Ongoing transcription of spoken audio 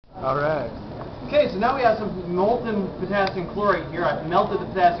All right. Okay, so now we have some molten potassium chlorate here. I've melted the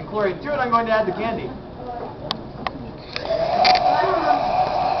potassium chlorate. To it, I'm going to add the candy.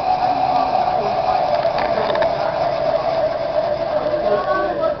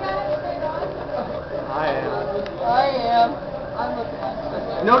 I am. I'm looking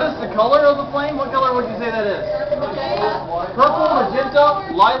at it. Notice the color of the flame? What color would you say that is? Purple, magenta,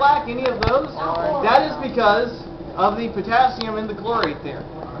 lilac, any of those? That is because of the potassium in the chlorate there.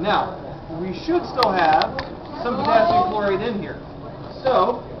 Now, we should still have some potassium chlorate in here.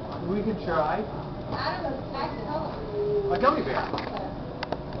 So, we could try a gummy bear.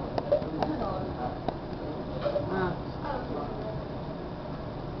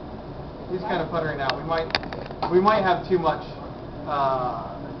 He's kind of puttering out. We might have too much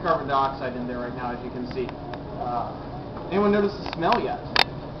carbon dioxide in there right now, as you can see. Anyone notice the smell yet?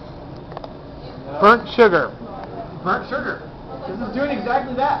 Burnt sugar. Burnt sugar. This is doing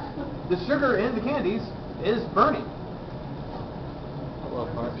exactly that. The sugar in the candies is burning. I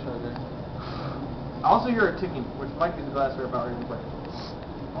love burnt sugar. I also hear a ticking, which might be the glass we're about ready to play.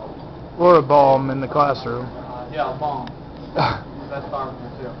 Or a bomb in the classroom. Yeah, a bomb. That's powerful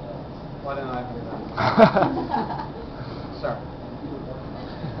too. Why didn't I think of that? Sorry.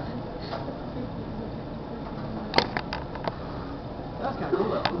 That's kind of cool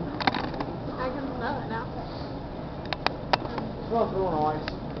though. I can smell it now. Smells real nice.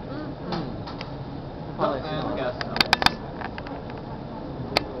 Oh, and the gas is on.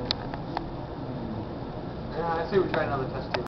 Yeah, I say we try another test too.